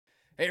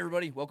Hey,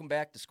 everybody. Welcome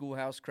back to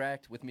Schoolhouse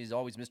Cracked. With me, as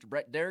always, Mr.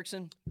 Brett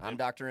Derrickson. I'm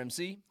Dr.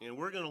 MC. And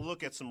we're going to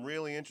look at some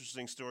really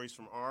interesting stories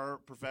from our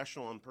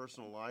professional and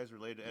personal lives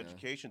related to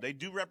education. They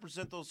do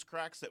represent those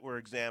cracks that we're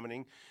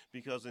examining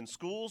because in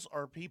schools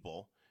are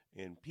people,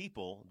 and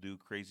people do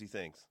crazy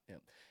things. Yeah.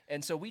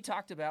 And so we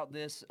talked about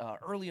this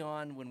early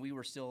on when we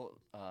were still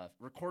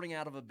recording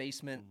out of a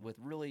basement with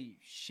really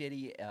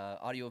shitty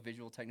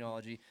audio-visual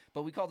technology.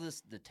 But we call this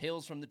the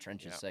Tales from the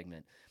Trenches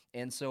segment.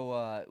 And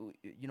so,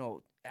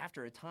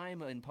 after a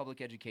time in public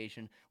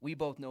education, we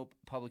both know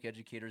public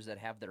educators that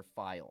have their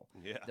file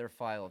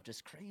of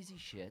just crazy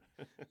shit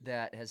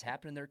that has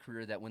happened in their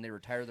career that when they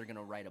retire, they're going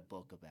to write a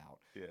book about.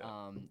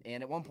 Yeah.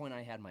 And at one point,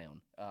 I had my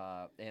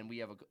own. And we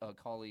have a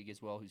colleague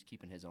as well who's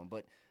keeping his own.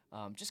 But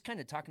just kind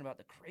of talking about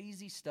the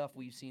crazy stuff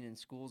we've seen in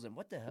schools and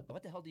what the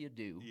hell do you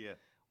do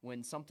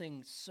when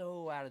something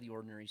so out of the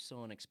ordinary,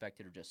 so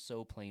unexpected, or just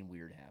so plain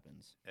weird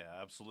happens. Yeah,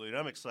 absolutely. And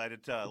I'm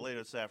excited. Later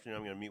this afternoon,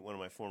 I'm going to meet one of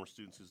my former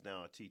students who's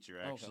now a teacher,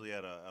 actually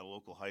at a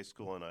local high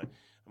school, and I'm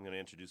going to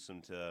introduce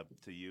him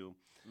to you.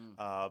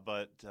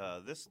 But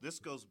this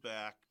goes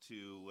back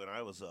to when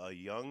I was a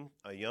young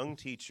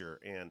teacher,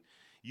 and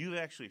you've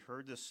actually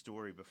heard this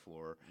story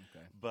before.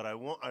 Okay. But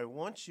I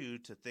want you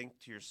to think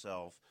to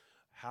yourself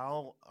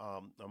how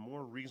a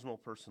more reasonable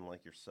person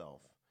like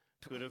yourself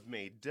could have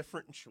made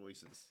different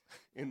choices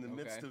in the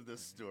midst of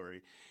this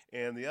story.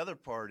 And the other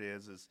part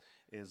is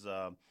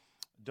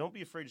don't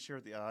be afraid to share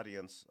with the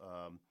audience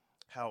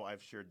how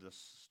I've shared this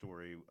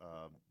story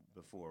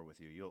before with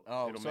you.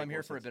 So I'm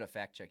here for a bit of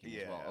fact checking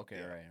as well. Okay,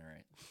 all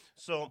right.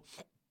 So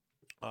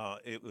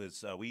it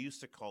was we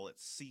used to call it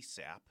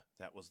CSAP.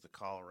 That was the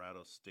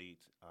Colorado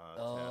State test.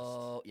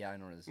 Oh, yeah, I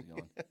know where this is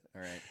going.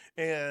 All right.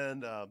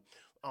 And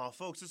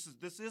folks,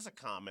 this is a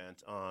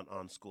comment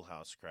on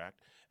Schoolhouse Cracked.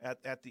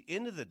 At the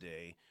end of the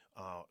day,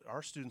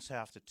 our students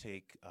have to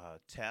take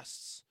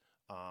tests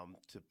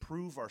to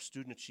prove our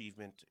student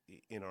achievement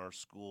in our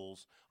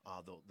schools.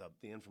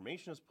 The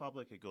information is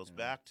public. It goes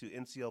back to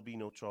NCLB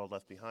No Child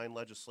Left Behind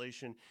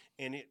legislation,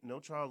 and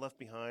No Child Left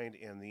Behind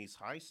and these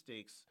high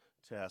stakes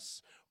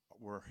tests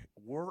were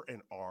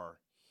and are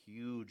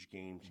huge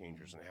game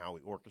changers in how we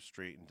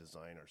orchestrate and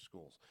design our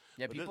schools.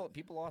 Yeah,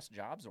 people lost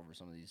jobs over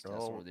some of these tests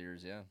over the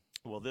years. Yeah.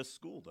 Well, this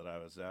school that I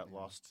was at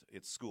lost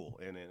its school,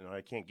 and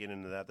I can't get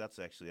into that. That's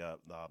actually a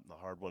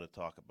hard one to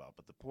talk about.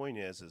 But the point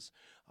is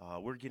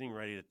we're getting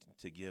ready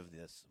to give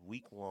this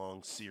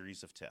week-long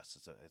series of tests.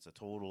 It's a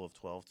total of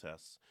 12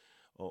 tests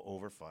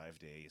over 5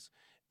 days,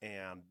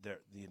 and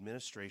the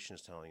administration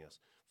is telling us,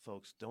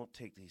 folks, don't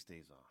take these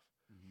days off.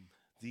 Mm-hmm.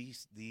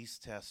 These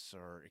tests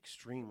are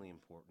extremely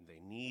important. They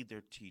need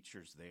their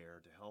teachers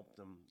there to help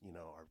them,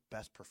 our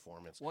best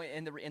performance. Well,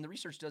 and the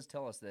research does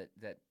tell us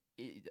that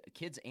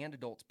kids and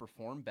adults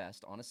perform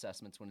best on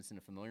assessments when it's in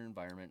a familiar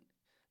environment.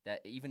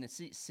 That even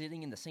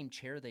sitting in the same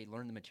chair they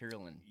learn the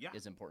material in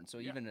is important. So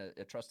even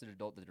a trusted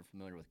adult that they're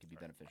familiar with could be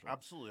beneficial.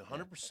 Absolutely,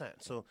 100%.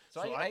 So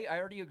I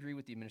already agree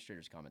with the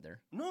administrator's comment there.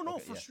 No,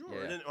 for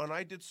sure. Yeah. And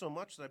I did so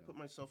much that I put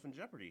myself in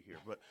jeopardy here.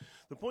 But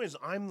the point is,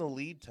 I'm the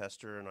lead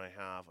tester, and I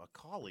have a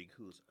colleague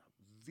who's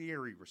a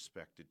very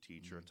respected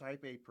teacher, a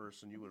type A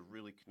person. You would have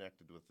really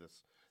connected with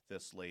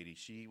this lady.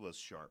 She was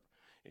sharp,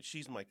 and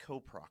she's my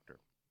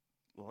co-proctor.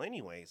 Well,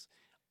 anyways,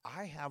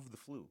 I have the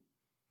flu,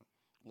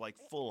 like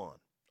full on.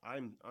 I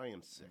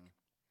am sick.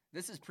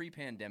 This is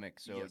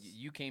pre-pandemic, so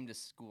you came to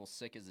school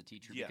sick as a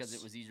teacher because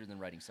it was easier than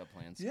writing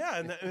subplans.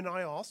 Yeah, and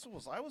I also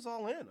was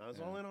all in. I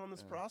was all in on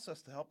this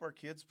process to help our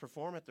kids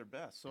perform at their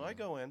best. So I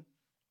go in.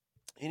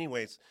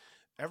 Anyways,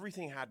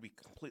 everything had to be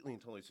completely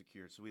and totally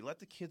secured. So we let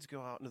the kids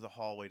go out into the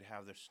hallway to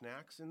have their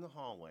snacks in the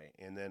hallway,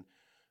 and then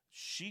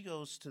she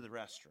goes to the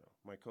restroom,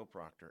 my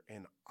co-proctor,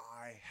 and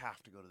I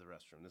have to go to the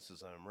restroom. This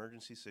is an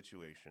emergency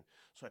situation.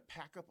 So I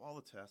pack up all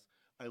the tests.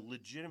 I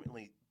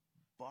legitimately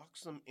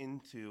box them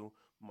into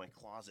my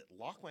closet,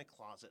 lock my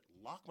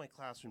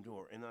classroom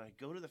door, and then I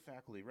go to the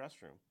faculty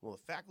restroom. Well,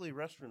 the faculty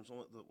restroom is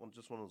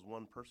just one of those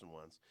one-person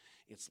ones.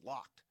 It's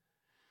locked.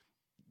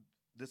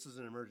 This is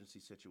an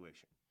emergency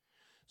situation.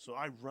 So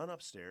I run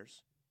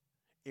upstairs,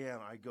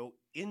 and I go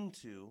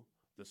into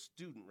the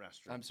student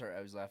restroom. I'm sorry,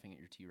 I was laughing at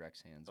your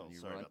T-Rex hands when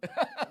you run.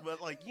 But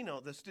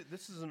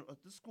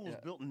this school was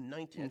built in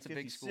 1956. It's a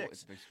big school.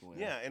 It's a big school.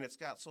 Yeah, and it's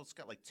got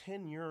like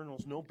 10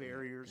 urinals, no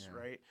barriers,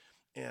 right?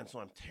 And so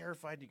I'm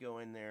terrified to go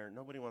in there.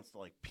 Nobody wants to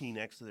pee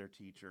next to their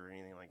teacher or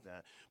anything like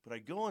that. But I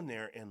go in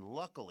there, and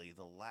luckily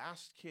the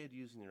last kid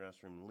using the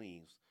restroom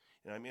leaves,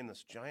 and I'm in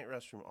this giant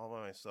restroom all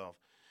by myself,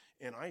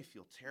 and I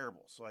feel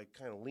terrible. So I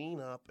kind of lean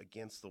up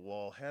against the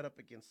wall, head up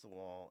against the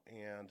wall,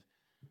 and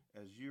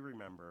as you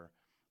remember,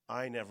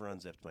 I never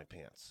unzipped my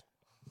pants.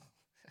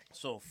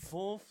 So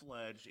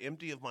full-fledged,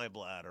 empty of my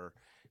bladder,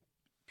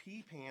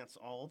 pee pants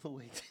all the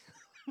way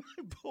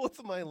down both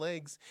of my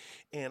legs,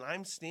 and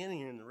I'm standing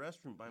in the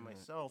restroom by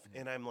myself,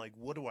 and I'm like,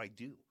 what do I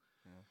do?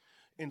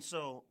 And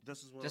so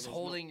this is one just of those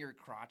holding your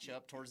crotch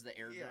up towards the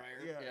air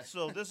dryer. Yeah.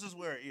 So this is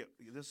where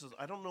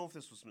I don't know if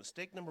this was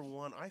mistake number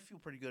one. I feel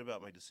pretty good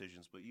about my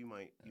decisions, but you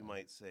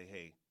might say,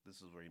 hey, this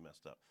is where you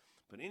messed up.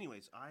 But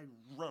anyways, I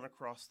run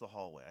across the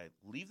hallway. I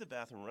leave the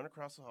bathroom, run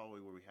across the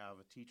hallway where we have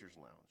a teacher's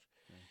lounge.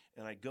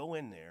 And I go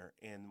in there,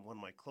 and one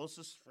of my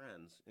closest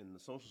friends in the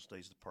social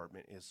studies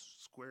department is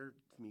squared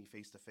me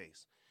face to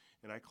face.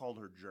 And I called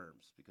her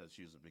Germs because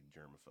she was a big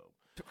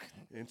germaphobe.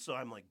 And so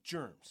I'm like,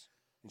 Germs.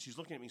 And she's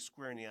looking at me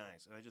square in the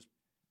eyes. And I just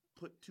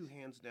put 2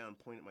 hands down,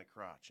 point at my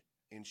crotch.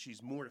 And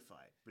she's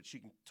mortified, but she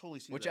can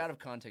totally see Which that. out of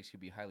context could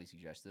be highly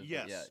suggestive.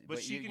 Yes, yeah,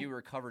 but you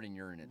were covered in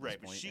urine at right, this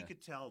point. but she yeah.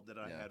 could tell that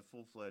I had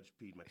full-fledged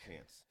peed my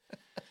pants.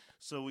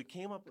 So we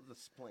came up with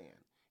this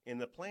plan. And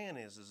the plan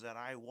is that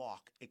I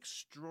walk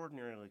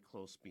extraordinarily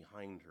close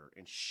behind her,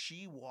 and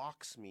she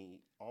walks me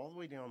all the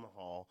way down the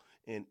hall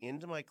and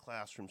into my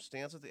classroom,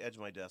 stands at the edge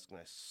of my desk, and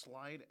I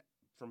slide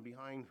from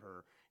behind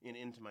her and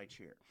into my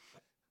chair,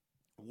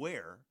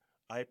 where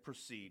I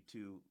proceed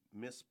to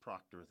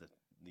misproctor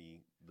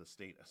the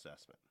state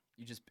assessment.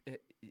 You just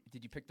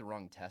did you pick the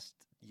wrong test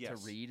Yes.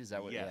 to read? Is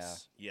that what?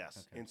 Yes, Yeah.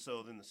 yes. Okay. And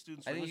so then the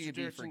students. I think Mr. you could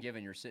be Derrickson,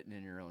 forgiven. You're sitting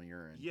in your own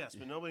urine. Yes,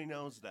 but nobody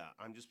knows that.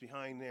 I'm just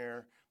behind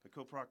there. The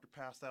co-proctor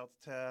passed out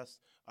the test.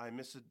 I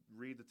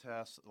misread the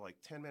test. Like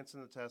 10 minutes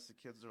in the test, the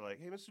kids are like,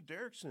 "Hey, Mr.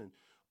 Derrickson,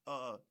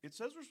 it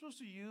says we're supposed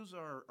to use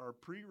our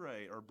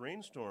pre-write, our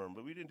brainstorm,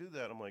 but we didn't do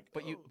that." I'm like,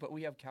 But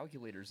we have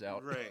calculators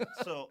out. Right.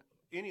 So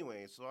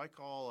anyway, so I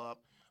call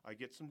up. I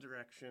get some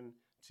direction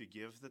to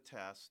give the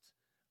test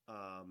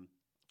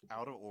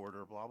out of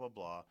order, blah, blah,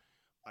 blah.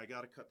 I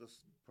got to cut this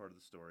part of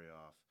the story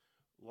off.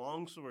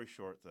 Long story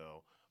short,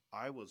 though,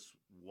 I was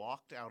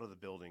walked out of the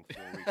building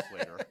 4 weeks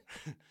later,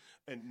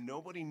 and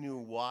nobody knew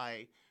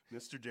why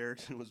Mr.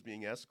 Derrickson was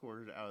being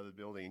escorted out of the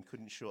building and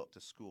couldn't show up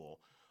to school.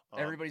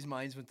 Everybody's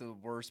minds went to the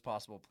worst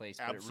possible place,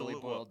 but it really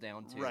boiled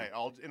down to right.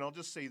 I'll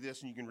just say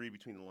this, and you can read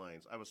between the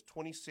lines. I was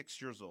 26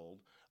 years old.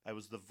 I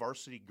was the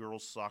varsity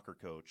girls soccer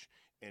coach,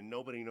 and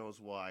nobody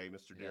knows why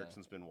Mr.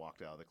 Derrickson's been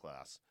walked out of the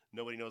class.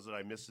 Nobody knows that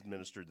I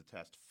misadministered the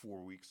test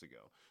 4 weeks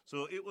ago.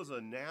 So it was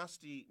a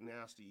nasty,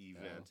 nasty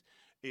event.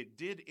 It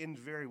did end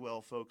very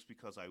well, folks,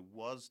 because I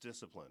was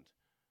disciplined.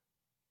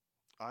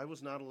 I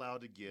was not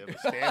allowed to give a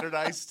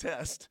standardized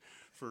test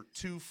for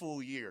 2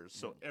 full years.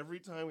 So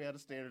every time we had a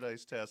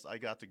standardized test, I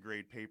got to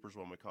grade papers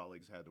while my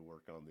colleagues had to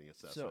work on the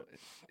assessment.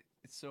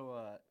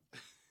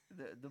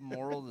 The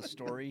moral of the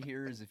story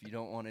here is if you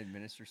don't want to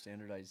administer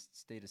standardized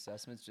state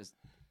assessments, just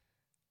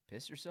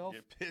piss yourself.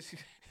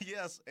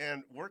 Yes,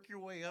 and work your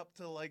way up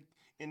to like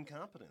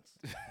incompetence,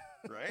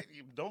 right?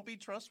 Don't be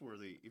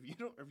trustworthy. If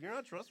you're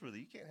not trustworthy,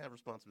 you can't have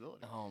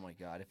responsibility. Oh my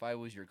God! If I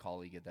was your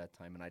colleague at that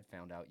time and I'd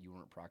found out you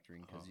weren't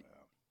proctoring because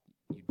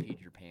you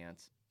peed your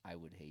pants, I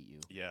would hate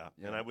you. Yeah,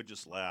 and I would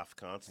just laugh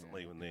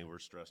constantly when they were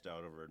stressed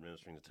out over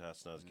administering the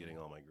test and I was getting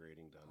all my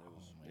grading done.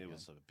 It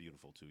was a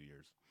beautiful 2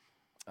 years.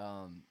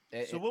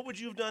 So what would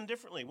you have done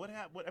differently? What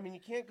happened? I mean, you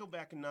can't go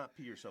back and not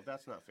pee yourself.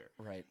 That's not fair.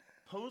 Right.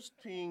 Post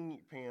peeing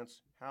your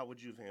pants, how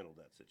would you have handled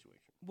that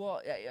situation?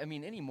 Well, I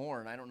mean, anymore,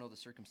 and I don't know the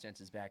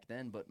circumstances back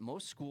then, but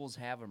most schools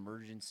have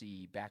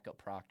emergency backup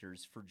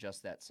proctors for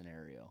just that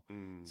scenario.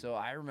 So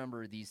I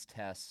remember these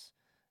tests,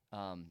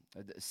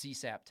 the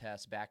CSAP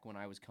tests back when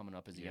I was coming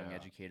up as a young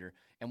educator,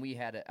 and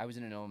I was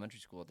in an elementary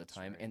school at the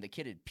time, and the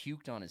kid had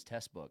puked on his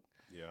test book.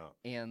 Yeah.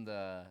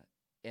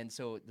 And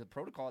so the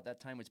protocol at that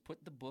time was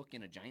put the book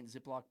in a giant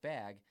Ziploc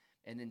bag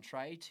and then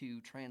try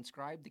to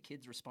transcribe the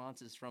kid's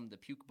responses from the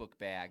puke book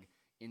bag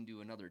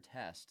into another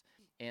test.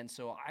 And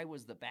so I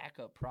was the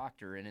backup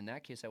proctor, and in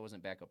that case I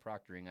wasn't backup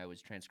proctoring, I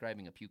was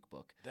transcribing a puke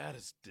book. That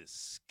is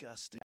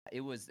disgusting.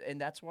 It was,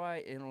 and that's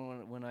why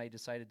when I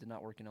decided to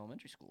not work in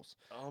elementary schools.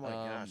 Oh my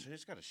gosh, I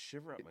just got a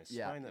shiver up my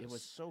spine. That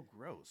was so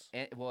gross.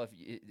 And, well,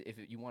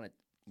 if you wanted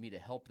me to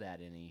help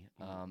that any,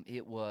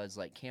 it was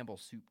like Campbell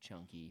Soup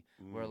Chunky,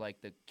 where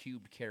like the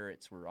cubed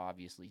carrots were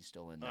obviously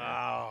still in there.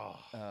 Oh,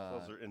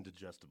 those are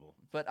indigestible.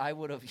 But I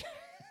would have.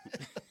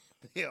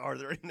 They are.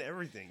 They're in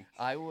everything.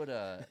 I would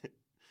have.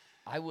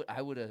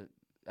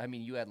 I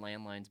mean, you had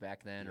landlines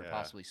back then, or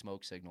possibly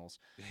smoke signals.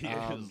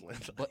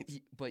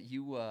 But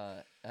you,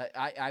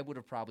 I would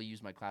have probably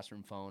used my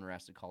classroom phone or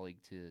asked a colleague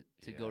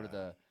to go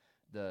to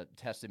the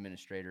test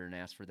administrator and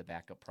ask for the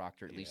backup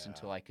proctor at least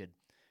until I could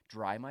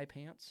dry my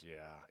pants.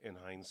 Yeah, in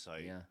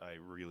hindsight, I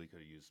really could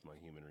have used my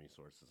human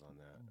resources on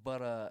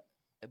that.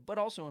 But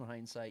also in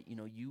hindsight,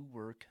 you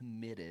were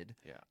committed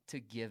to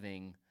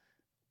giving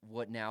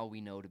what now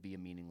we know to be a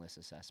meaningless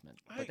assessment.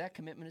 But that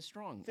commitment is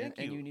strong. Thank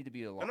you. And you need to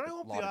be a lot. And I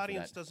hope the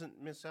audience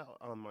doesn't miss out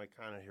on my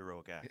kind of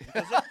heroic act.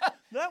 Because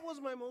that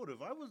was my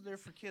motive. I was there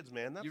for kids,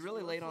 man. You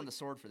really laid on the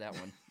sword for that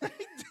one. I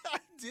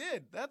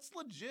did. That's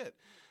legit.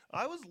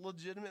 I was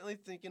legitimately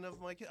thinking of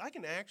my kids. I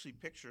can actually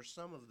picture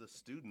some of the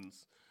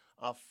students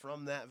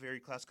from that very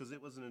class because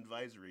it was an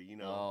advisory,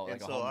 Oh, and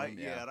like so I had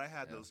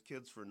Yeah. those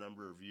kids for a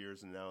number of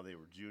years, and now they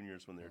were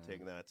juniors when they were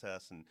taking that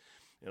test, and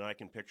I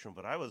can picture them.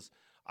 But I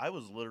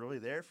was literally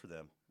there for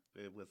them.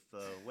 with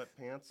wet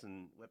pants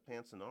and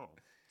all.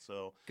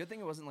 So Good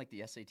thing it wasn't like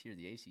the SAT or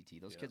the ACT.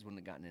 Those Yeah. kids wouldn't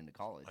have gotten into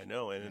college. I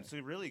know, and Yeah. it's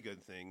a really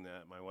good thing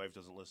that my wife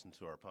doesn't listen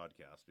to our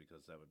podcast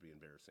because that would be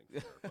embarrassing for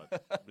her.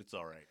 But it's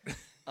all right.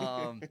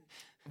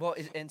 Well,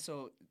 and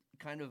so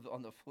kind of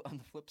on the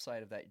flip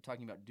side of that, you're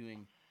talking about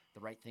doing the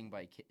right thing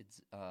by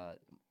kids.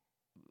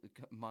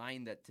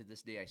 Mine that to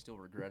this day I still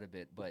regret a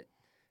bit, but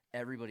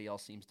everybody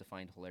else seems to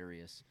find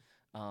hilarious.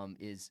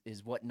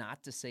 Is what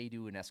not to say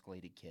to an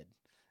escalated kid.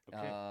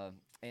 Okay.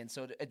 And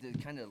so to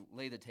kind of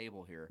lay the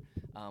table here,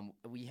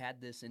 we had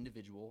this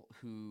individual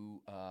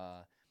who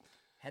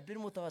had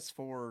been with us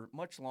for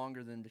much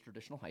longer than the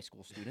traditional high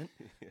school student.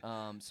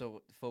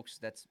 So, folks,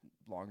 that's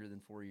longer than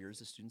 4 years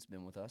the student's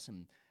been with us.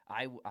 And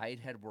I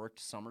had worked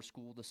summer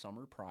school the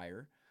summer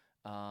prior.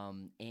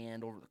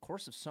 And over the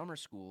course of summer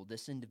school,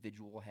 this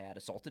individual had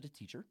assaulted a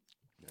teacher.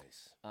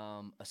 Nice.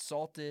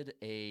 Assaulted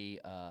a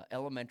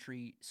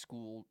elementary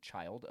school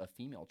child, a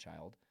female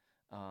child,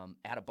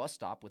 at a bus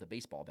stop with a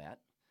baseball bat.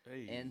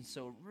 Hey. And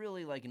so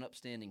really like an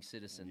upstanding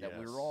citizen that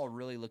we Yes. were all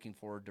really looking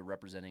forward to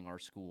representing our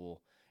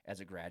school as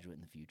a graduate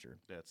in the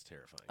future. That's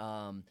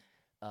terrifying.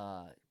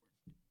 I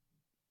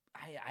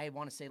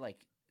want to say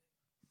like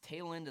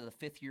tail end of the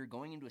 5th year,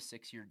 going into a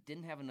 6th year,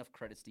 didn't have enough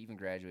credits to even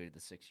graduate at the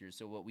 6th year,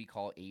 so what we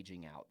call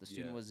aging out. The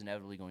student Yeah. was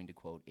inevitably going to,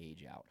 quote,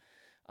 age out.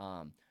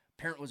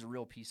 Parent was a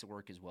real piece of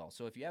work as well.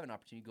 So if you have an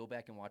opportunity, go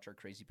back and watch our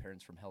Crazy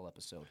Parents from Hell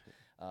episode.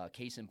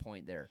 Case in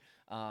point there.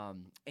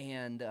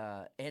 And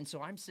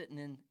so I'm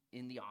sitting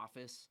in the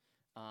office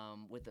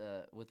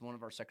with one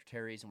of our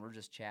secretaries, and we're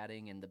just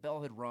chatting, and the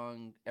bell had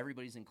rung.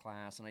 Everybody's in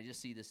class, and I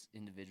just see this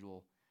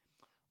individual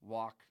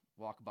walk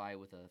by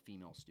with a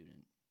female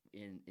student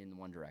in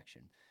one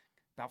direction.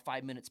 About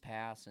 5 minutes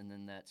pass, and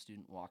then that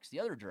student walks the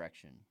other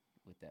direction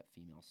with that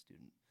female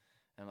student.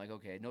 And I'm like,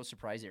 okay, no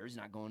surprise there. He's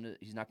not going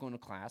to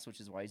class, which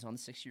is why he's on the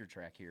 6-year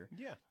track here.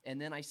 Yeah. And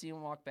then I see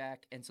him walk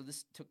back, and so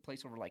this took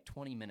place over like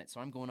 20 minutes.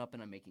 So I'm going up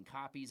and I'm making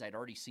copies. I'd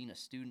already seen a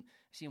student. I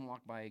see him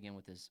walk by again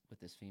with this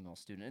female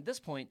student. At this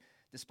point,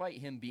 despite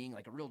him being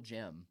like a real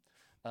gem,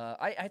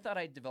 I thought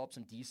I'd developed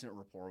some decent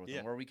rapport with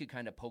him where we could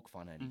kind of poke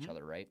fun at each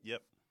other, right?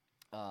 Yep.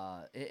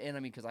 And I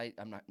mean, because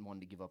I'm not one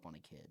to give up on a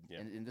kid.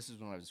 Yeah. And this is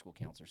when I was a school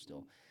counselor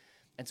still.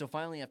 And so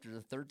finally, after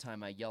the 3rd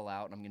time, I yell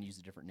out, and I'm going to use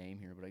a different name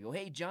here, but I go,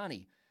 "Hey,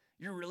 Johnny,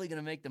 you're really going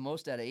to make the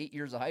most out of 8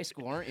 years of high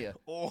school, aren't you?"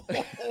 Oh,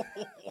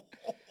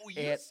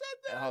 you And- said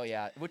that? Oh,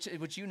 yeah,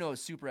 which you know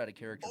is super out of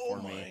character Oh,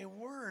 for me. my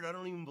word. I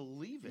don't even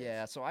believe it.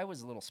 Yeah, so I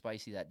was a little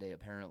spicy that day,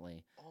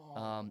 apparently.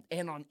 Oh.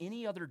 And on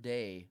any other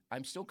day,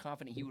 I'm still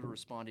confident he would have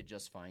responded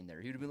just fine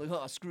there. He would have been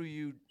like, "Oh, screw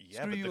you,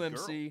 Yeah, screw but you, the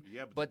MC." girl-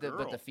 yeah, but the the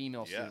girl.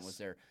 female student was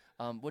Yes.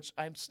 there, which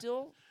I'm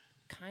still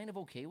kind of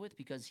okay with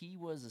because he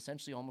was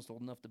essentially almost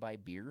old enough to buy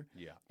beer.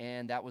 Yeah.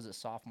 And that was a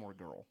sophomore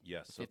girl,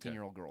 Yes. a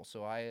 15-year-old girl.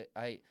 So I,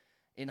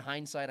 in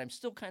hindsight, I'm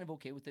still kind of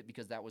okay with it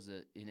because that was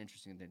an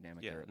interesting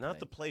dynamic. Yeah. there at Not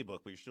play. the playbook,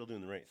 but you're still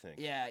doing the right thing.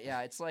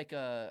 Yeah. It's like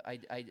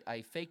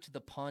I faked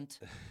the punt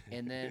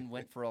and then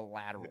went for a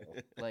lateral.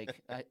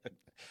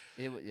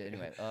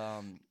 Anyway.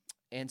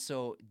 And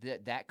so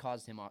that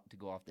caused him to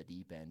go off the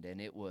deep end, and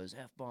it was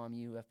F-bomb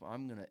you,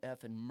 I'm gonna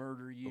F and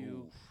murder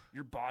you. Oof.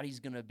 Your body's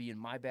gonna be in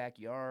my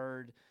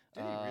backyard.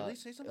 Did he really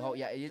say something? Oh like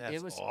yeah, that? it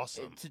That's was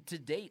awesome. to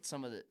date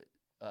some of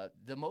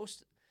the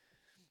most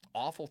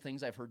awful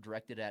things I've heard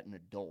directed at an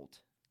adult,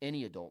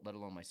 any adult, let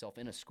alone myself,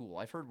 in a school.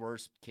 I've heard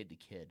worse kid to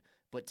kid,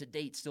 but to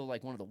date, still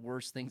like one of the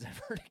worst things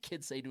I've heard a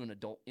kid say to an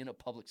adult in a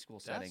public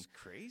school setting. That's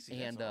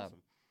crazy. And, That's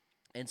awesome.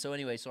 And so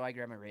anyway, so I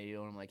grab my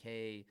radio and I'm like,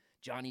 "Hey,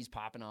 Johnny's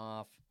popping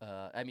off."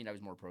 I mean, I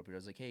was more appropriate. I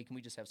was like, "Hey, can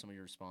we just have somebody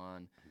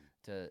respond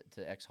to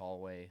X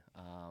hallway?"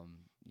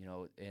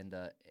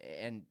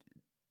 And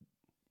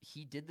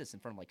he did this in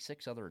front of like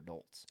 6 other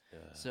adults.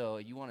 So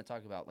you want to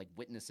talk about like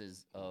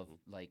witnesses of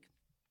like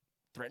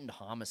threatened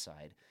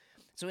homicide.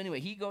 So anyway,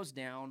 he goes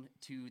down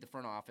to the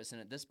front office, and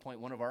at this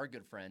point, one of our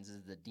good friends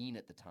is the dean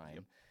at the time.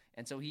 Yep.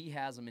 And so he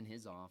has him in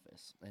his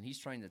office, and he's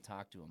trying to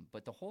talk to him.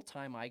 But the whole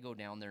time I go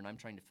down there and I'm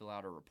trying to fill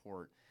out a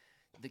report,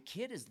 the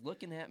kid is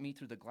looking at me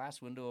through the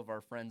glass window of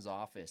our friend's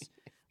office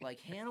like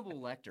Hannibal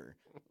Lecter,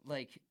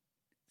 like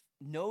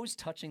nose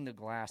touching the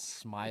glass,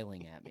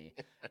 smiling at me.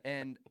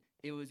 And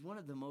it was one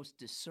of the most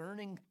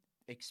discerning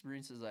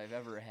experiences I've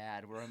ever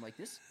had where I'm like,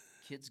 this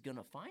kid's going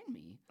to find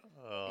me,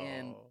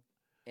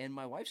 and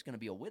my wife's going to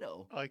be a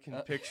widow. I can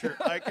picture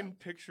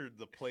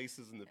the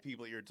places and the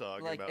people you're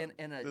talking Like, about.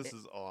 and This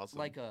is awesome.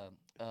 Like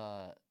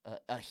a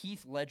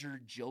Heath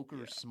Ledger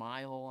Joker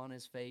smile on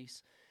his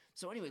face.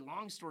 So anyway,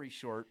 long story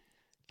short,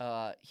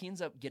 he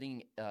ends up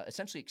getting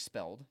essentially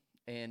expelled.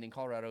 And in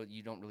Colorado,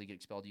 you don't really get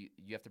expelled. You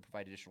have to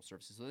provide additional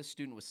services. So this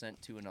student was sent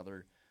to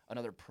another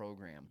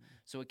program.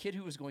 So a kid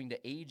who was going to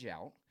age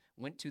out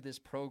went to this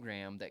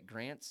program that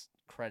grants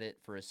credit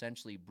for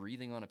essentially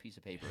breathing on a piece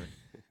of paper,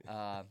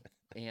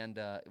 and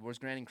was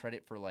granting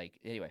credit for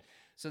anyway.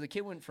 So the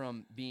kid went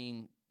from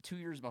being 2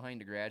 years behind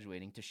to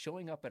graduating to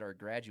showing up at our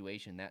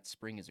graduation that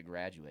spring as a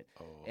graduate,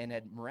 and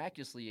had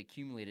miraculously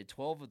accumulated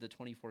 12 of the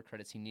 24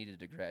 credits he needed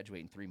to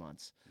graduate in 3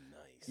 months.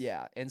 Nice.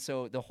 Yeah, and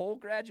so the whole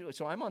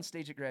so I'm on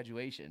stage at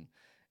graduation,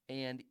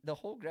 And the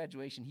whole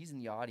graduation, he's in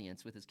the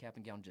audience with his cap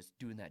and gown, just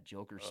doing that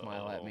Joker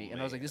smile at me. And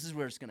I was like, man. this is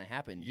where it's going to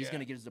happen. He's Yeah. going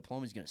to get his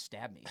diploma. He's going to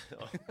stab me.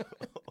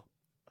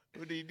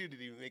 What did he do? Did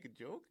he make a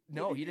joke?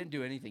 No, he didn't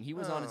do anything. He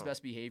was on his Oh.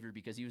 best behavior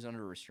because he was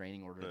under a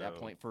restraining order at that Oh.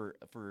 point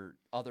for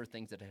other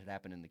things that had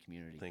happened in the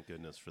community. Thank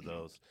goodness for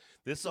those.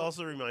 This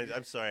also reminds.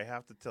 I'm sorry, I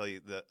have to tell you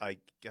that I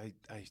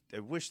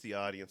wish the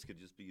audience could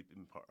just be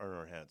in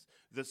our heads.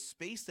 The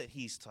space that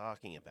he's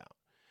talking about,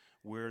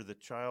 where the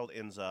child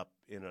ends up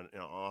in an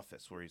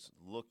office where he's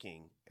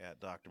looking at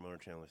Dr. Motor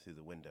Chandler through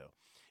the window,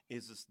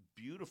 is this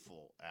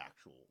beautiful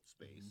actual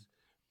space,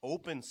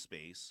 open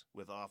space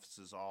with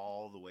offices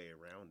all the way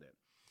around it.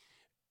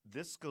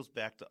 This goes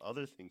back to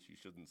other things you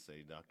shouldn't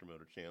say, Dr.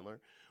 Motor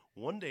Chandler.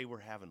 One day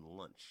we're having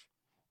lunch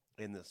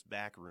in this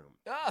back room.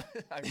 Ah,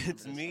 I remember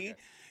It's this. me, Okay.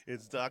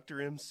 it's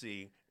Dr.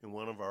 MC, and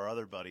one of our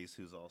other buddies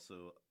who's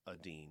also a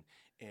dean.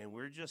 And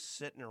we're just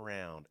sitting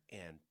around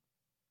and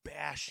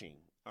bashing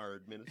our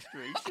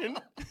administration.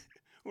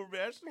 We're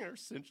bashing our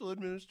central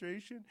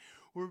administration.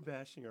 We're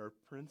bashing our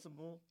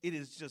principal. It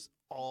is just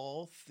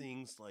all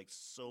things like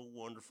so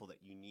wonderful that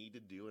you need to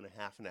do in a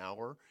half an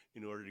hour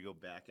in order to go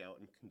back out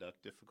and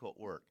conduct difficult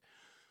work.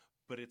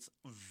 But it's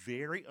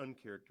very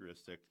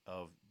uncharacteristic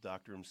of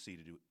Dr. MC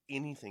to do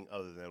anything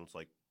other than it's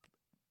like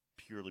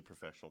purely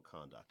professional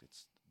conduct.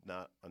 It's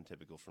not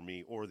untypical for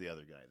me or the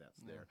other guy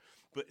that's there.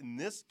 But in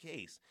this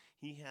case,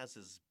 he has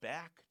his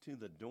back to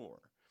the door.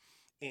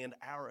 And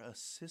our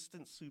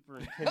assistant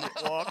superintendent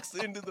walks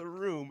into the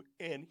room,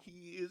 and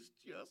he is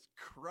just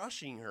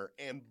crushing her,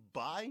 and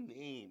by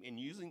name, and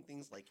using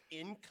things like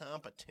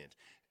incompetent,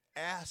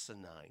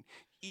 asinine,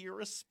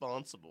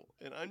 irresponsible.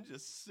 And I'm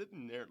just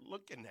sitting there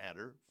looking at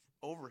her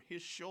over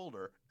his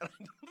shoulder, and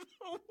I don't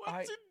know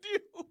what to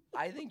do.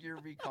 I think you're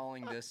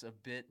recalling this a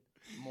bit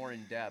more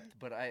in depth,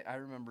 but I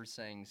remember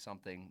saying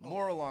something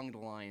more along the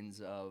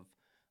lines of,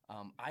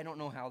 I don't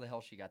know how the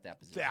hell she got that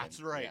position.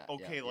 That's right. Yeah,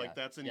 Okay, yeah, like yeah,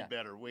 that's any yeah.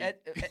 better. Wait.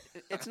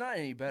 It's not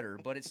any better,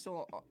 but it's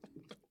still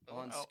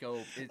on Wow.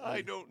 scope.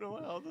 I don't know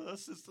how the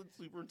assistant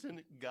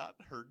superintendent got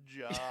her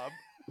job.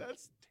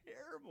 That's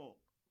terrible.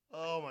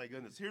 Oh my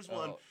goodness. Here's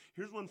one. Oh.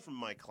 Here's one from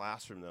my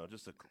classroom though.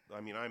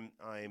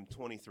 I'm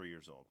 23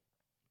 years old,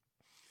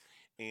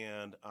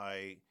 and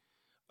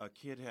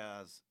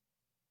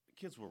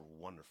kids were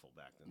wonderful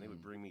back then. They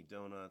would bring me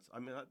donuts. I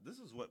mean, this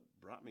is what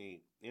brought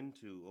me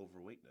into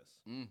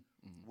overweightness.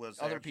 Was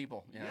Other actu-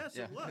 people. Yeah, Yes,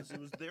 yeah. it was. It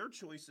was their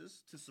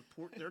choices to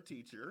support their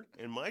teacher,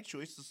 and my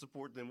choice to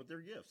support them with their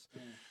gifts.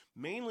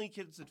 Mainly,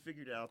 kids had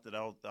figured out that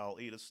I'll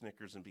eat a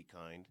Snickers and be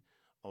kind.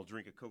 I'll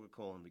drink a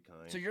Coca-Cola and be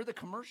kind. So you're the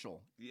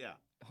commercial. Yeah.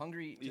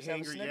 Hungry, You just have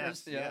a hangry, Snickers.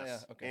 yes, Yeah,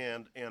 yes. yeah. Okay.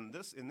 And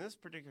this in this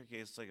particular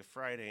case, it's like a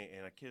Friday,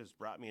 and a kid has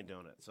brought me a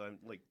donut. So I'm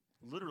like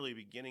literally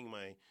beginning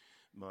my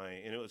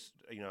and it was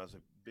I was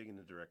big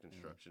into direct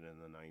instruction in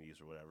the 90s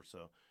or whatever.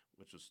 So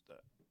which was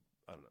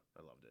I don't know,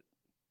 I loved it.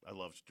 I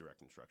loved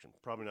direct instruction.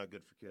 Probably not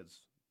good for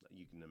kids.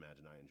 You can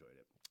imagine I enjoyed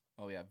it.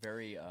 Oh yeah,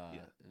 very,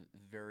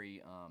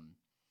 very.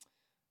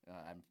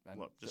 I'm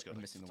Well, just got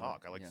missing to the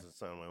talk. word. I like Yeah. the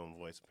sound of my own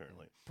voice.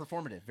 Apparently.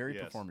 Performative, very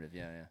Yes. performative.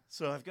 Yeah, yeah.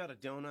 So I've got a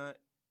donut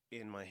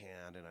in my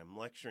hand, and I'm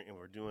lecturing, and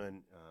we're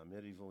doing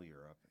medieval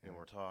Europe, and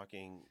we're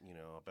talking,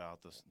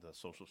 about the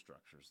social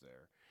structures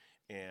there,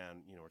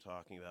 and we're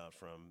talking about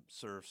from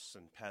serfs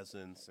and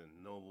peasants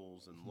and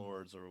nobles and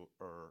lords,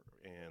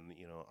 and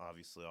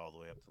obviously all the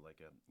way up to like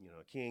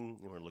a king,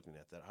 and we're looking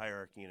at that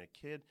hierarchy. And a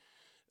kid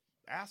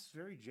asked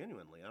very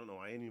genuinely. I don't know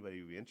why anybody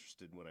would be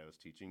interested in what I was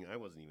teaching. I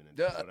wasn't even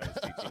interested in what I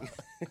was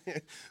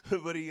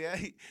teaching, but he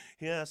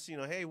asked,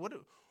 hey,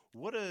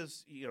 what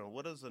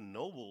does a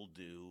noble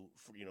do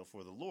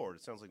for the Lord?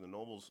 It sounds like the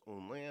nobles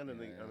own land,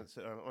 and I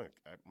said,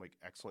 like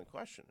excellent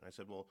question. I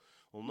said, well,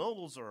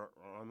 nobles are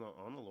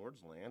on the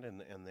Lord's land,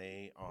 and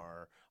they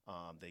are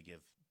they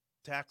give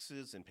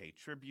taxes and pay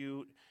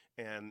tribute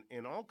and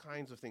all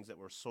kinds of things that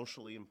were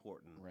socially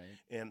important. Right.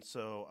 And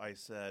so I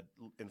said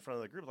in front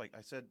of the group,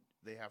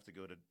 they have to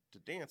go to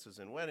dances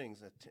and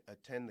weddings and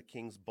attend the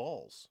king's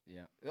balls.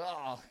 Yeah.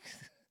 Oh.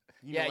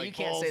 You know, like you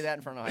can't say balls. that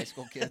in front of high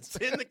school kids.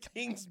 Attend the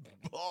king's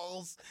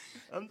balls.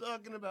 I'm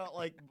talking about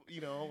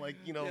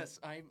Yes,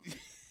 I'm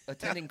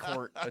attending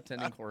court.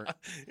 Attending court.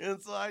 And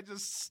so I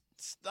just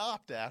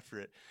stopped after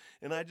it,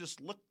 and I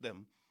just looked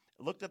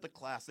at the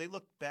class. They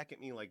looked back at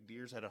me like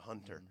deers at a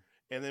hunter.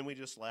 And then we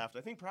just laughed, I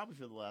think probably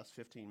for the last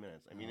 15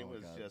 minutes. I mean, it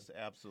was God. just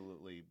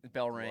absolutely...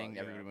 Bell rang, yeah.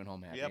 everybody went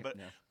home happy. Yeah, but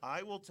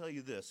I will tell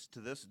you this, to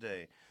this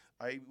day,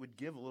 I would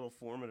give a little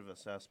formative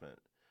assessment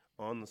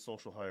on the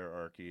social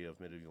hierarchy of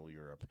medieval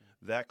Europe.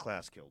 That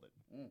class killed it.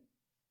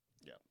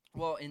 Yeah.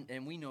 Well,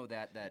 and we know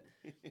that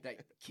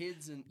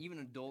kids and even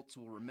adults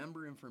will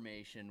remember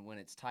information when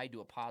it's tied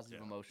to a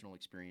positive emotional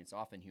experience,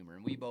 often humor.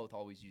 And we both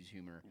always use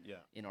humor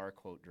in our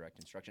quote direct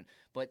instruction.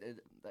 But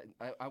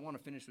I want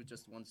to finish with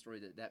just one story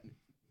that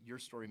your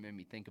story made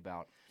me think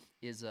about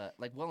is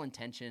like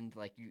well-intentioned,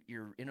 like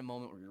you're in a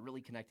moment where you're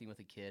really connecting with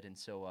a kid. And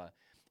so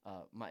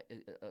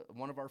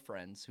one of our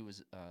friends who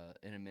was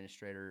an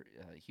administrator,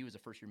 he was a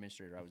first-year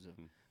administrator. I was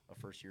a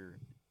first-year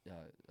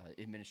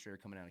administrator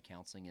coming out of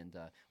counseling. And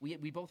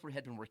we both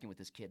had been working with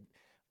this kid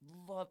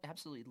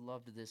absolutely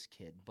loved this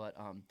kid, but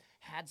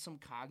had some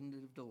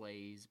cognitive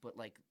delays, but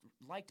like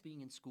liked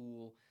being in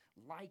school,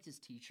 liked his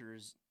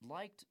teachers,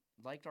 liked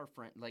our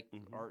friend, like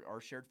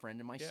our shared friend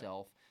and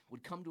myself,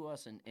 would come to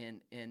us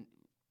and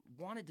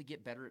wanted to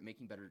get better at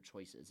making better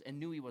choices, and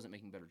knew he wasn't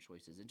making better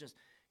choices, and just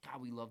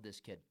God, we love this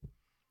kid.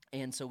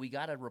 And so we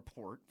got a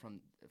report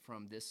from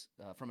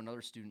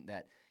another student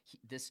that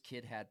this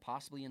kid had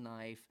possibly a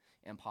knife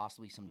and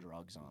possibly some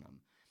drugs on him.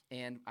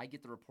 And I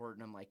get the report,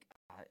 and I'm like,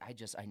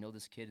 I know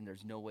this kid, and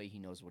there's no way he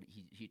knows what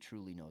he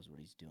truly knows what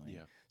he's doing.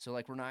 Yeah. So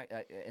like we're not,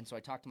 and so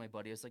I talked to my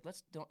buddy. I was like,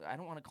 I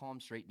don't want to call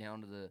him straight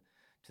down to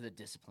the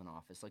discipline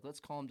office. Like let's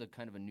call him to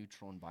kind of a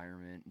neutral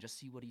environment and just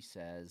see what he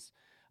says.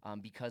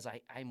 Because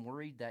I'm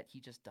worried that he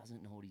just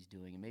doesn't know what he's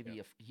doing, and maybe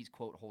if he's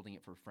quote holding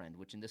it for a friend,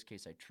 which in this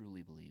case I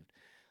truly believed.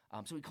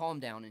 So we call him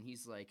down, and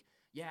he's like,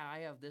 yeah, I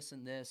have this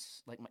and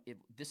this. Like,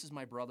 this is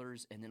my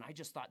brother's, and then I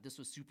just thought this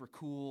was super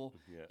cool,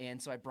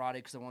 and so I brought it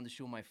because I wanted to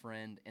show my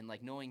friend. And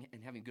like knowing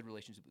and having a good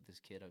relationship with this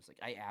kid, I was like,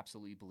 I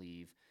absolutely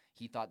believe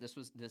he thought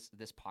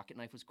this pocket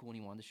knife was cool, and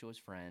he wanted to show his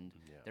friend.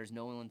 There's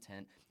no ill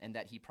intent, and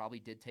that he probably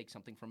did take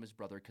something from his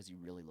brother because he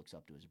really looks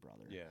up to his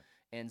brother.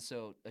 And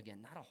so again,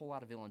 not a whole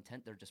lot of ill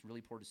intent. They're just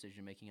really poor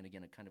decision making, and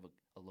again, a kind of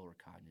a lower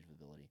cognitive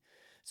ability.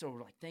 So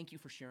we're like, thank you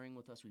for sharing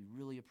with us. We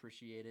really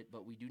appreciate it,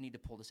 but we do need to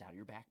pull this out of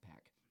your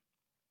backpack.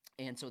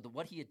 And so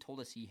what he had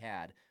told us he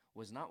had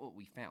was not what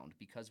we found,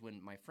 because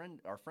when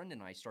our friend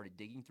and I started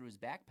digging through his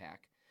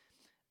backpack,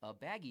 a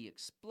baggie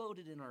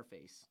exploded in our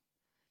face.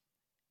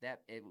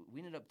 We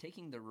ended up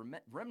taking the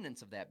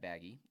remnants of that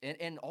baggie,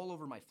 and all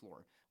over my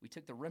floor. We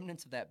took the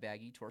remnants of that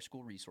baggie to our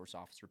school resource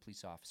officer,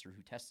 police officer,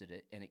 who tested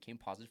it, and it came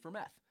positive for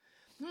meth.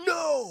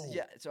 No.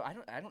 Yeah. So I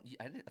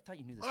thought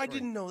you knew this. I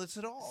didn't know this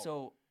at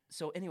all.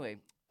 So anyway,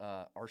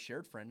 our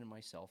shared friend and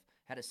myself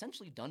had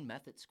essentially done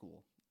meth at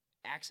school,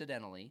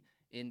 accidentally,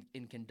 in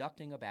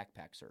conducting a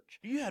backpack search.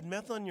 You had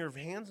meth on your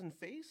hands and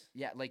face?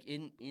 Yeah, like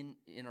in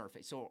our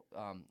face.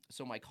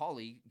 So my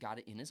colleague got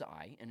it in his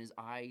eye, and his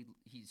eye,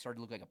 he started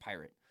to look like a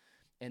pirate.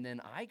 And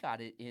then I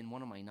got it in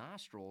one of my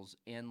nostrils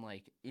and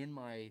like in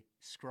my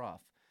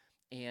scruff,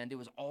 and it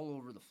was all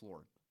over the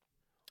floor.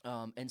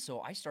 And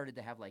so I started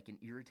to have like an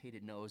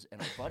irritated nose, and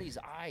our buddy's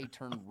eye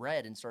turned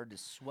red and started to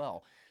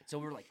swell. So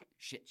we were like,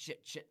 shit,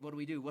 what do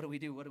we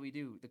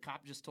do? The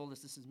cop just told us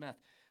this is meth.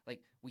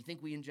 Like, we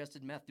think we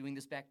ingested meth doing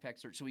this backpack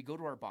search. So we go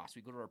to our boss,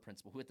 we go to our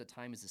principal, who at the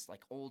time is this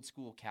like old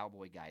school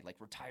cowboy guy, like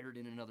retired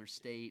in another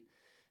state,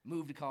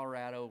 moved to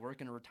Colorado,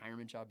 working a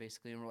retirement job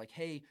basically. And we're like,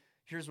 hey,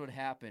 here's what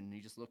happened. And he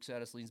just looks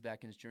at us, leans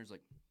back in his chair, and is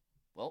like,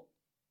 well,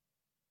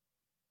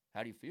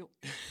 how do you feel?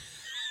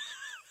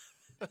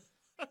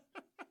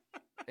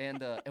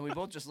 And we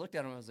both just looked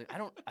at him. I was like, I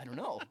don't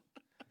know.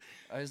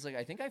 I was like,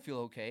 I think I feel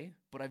okay,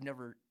 but I've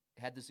never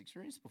had this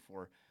experience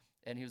before.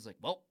 And he was like,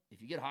 well, if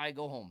you get high,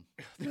 go home.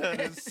 That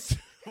is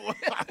what?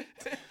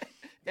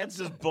 That's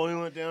just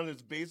boiling it down to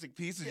its basic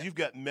pieces. Yeah. You've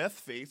got meth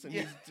face, and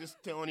he's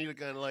just telling you to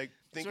kind of like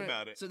think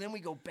about it. So then we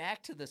go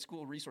back to the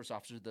school resource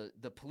officer,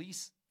 the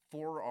police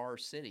for our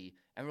city,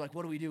 and we're like,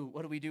 what do we do?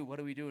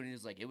 And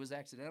he's like, it was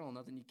accidental.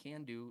 Nothing you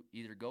can do.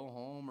 Either go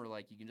home or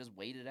like you can just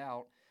wait it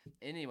out.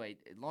 Anyway,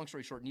 long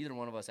story short, neither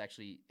one of us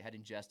actually had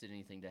ingested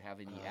anything to have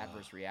any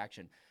adverse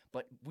reaction.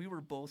 But we were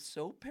both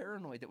so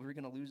paranoid that we were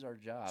going to lose our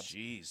jobs.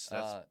 Jeez.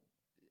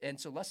 And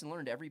so lesson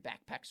learned, every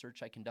backpack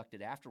search I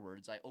conducted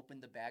afterwards, I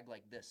opened the bag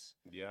like this.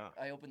 Yeah.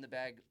 I opened the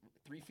bag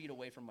 3 feet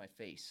away from my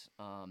face.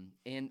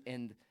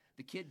 And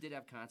the kid did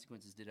have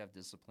consequences, did have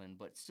discipline,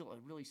 but still a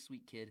really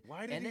sweet kid.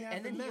 Why did he have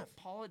And then meth? he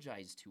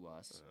apologized to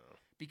us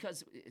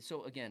because,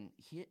 so again,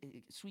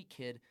 sweet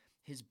kid.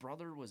 His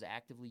brother was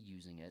actively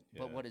using it,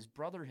 but what his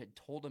brother had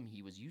told him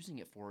he was using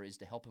it for is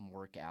to help him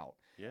work out.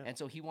 Yeah. And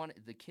so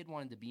the kid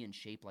wanted to be in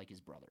shape like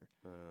his brother.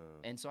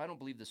 And so I don't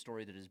believe the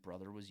story that his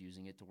brother was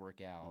using it to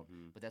work out,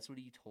 but that's what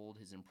he told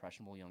his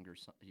impressionable younger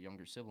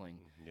sibling.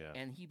 Yeah.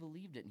 And he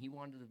believed it, and he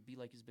wanted to be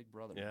like his big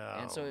brother.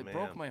 Yeah, and so it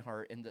broke my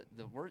heart. And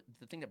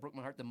the thing that broke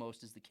my heart the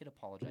most is the kid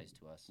apologized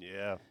to us.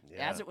 Yeah.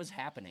 As it was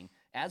happening,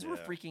 as we're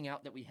freaking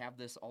out that we have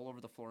this all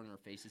over the floor in our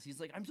faces, he's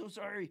like, I'm so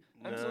sorry.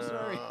 I'm so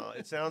sorry.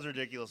 It sounds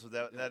ridiculous.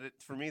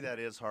 For me, that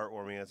is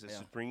heartwarming. It's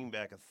just bringing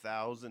back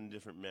 1,000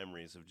 different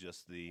memories of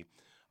just the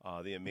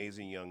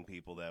amazing young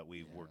people that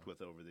we've worked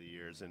with over the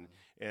years, and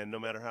no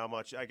matter how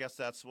much, I guess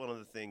that's one of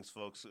the things,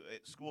 folks.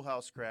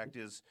 Schoolhouse Cracked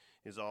is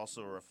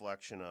also a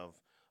reflection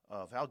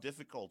of how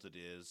difficult it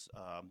is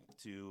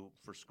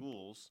for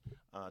schools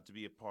to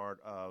be a part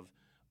of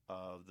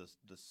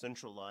the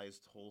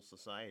centralized whole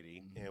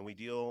society, and we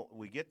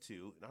get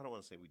to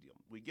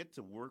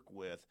work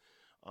with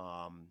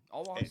all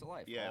walks of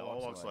life. Yeah, all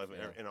walks of life,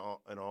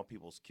 and all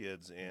people's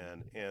kids.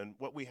 And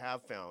what we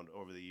have found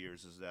over the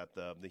years is that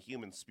the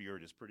human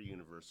spirit is pretty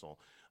universal.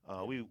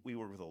 We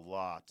work with a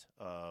lot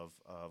of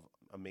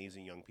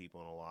amazing young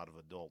people and a lot of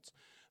adults.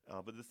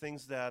 But the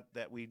things that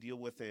we deal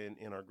with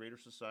in our greater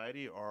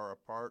society are a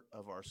part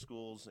of our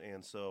schools.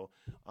 And so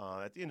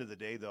at the end of the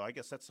day, though, I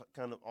guess that's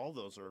kind of all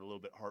those are a little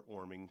bit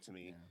heartwarming to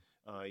me.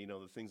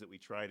 The things that we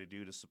try to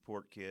do to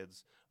support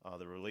kids,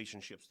 the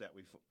relationships that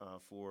we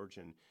forge,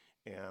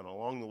 And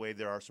along the way,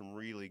 there are some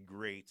really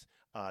great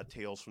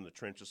tales from the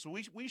trenches. So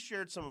we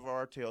shared some of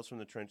our tales from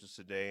the trenches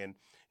today,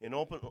 and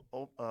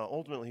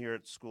ultimately here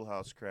at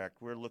Schoolhouse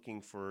Cracked, we're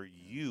looking for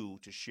you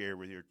to share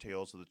with your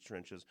tales of the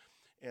trenches.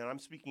 And I'm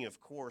speaking, of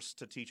course,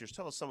 to teachers.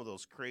 Tell us some of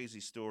those crazy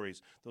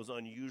stories, those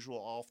unusual,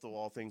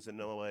 off-the-wall things that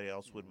nobody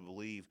else would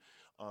believe,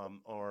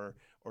 or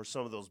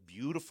some of those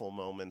beautiful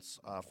moments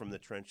from the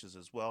trenches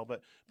as well.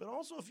 But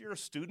also, if you're a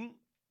student,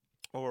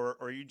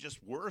 or you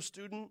just were a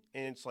student,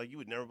 and it's like you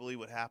would never believe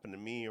what happened to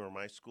me or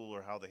my school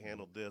or how they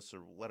handled this or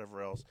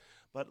whatever else.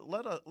 But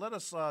let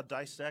us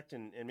dissect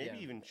and maybe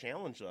even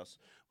challenge us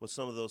with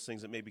some of those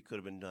things that maybe could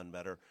have been done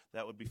better.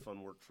 That would be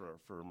fun work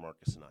for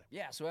Marcus and I.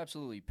 Yeah, so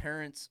absolutely.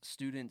 Parents,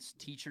 students,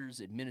 teachers,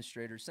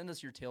 administrators, send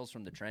us your tales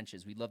from the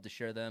trenches. We'd love to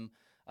share them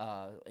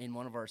in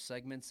one of our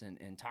segments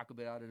and talk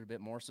about it a bit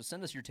more. So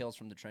send us your tales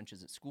from the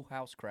trenches at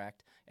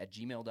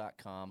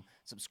schoolhousecracked@gmail.com.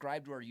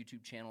 Subscribe to our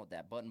YouTube channel at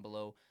that button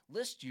below.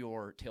 List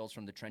your tales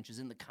from the trenches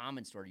in the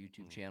comments to our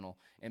YouTube channel.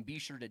 And be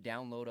sure to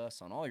download us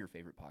on all your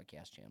favorite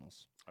podcast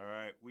channels. All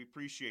right. We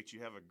appreciate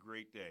you. Have a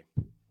great day.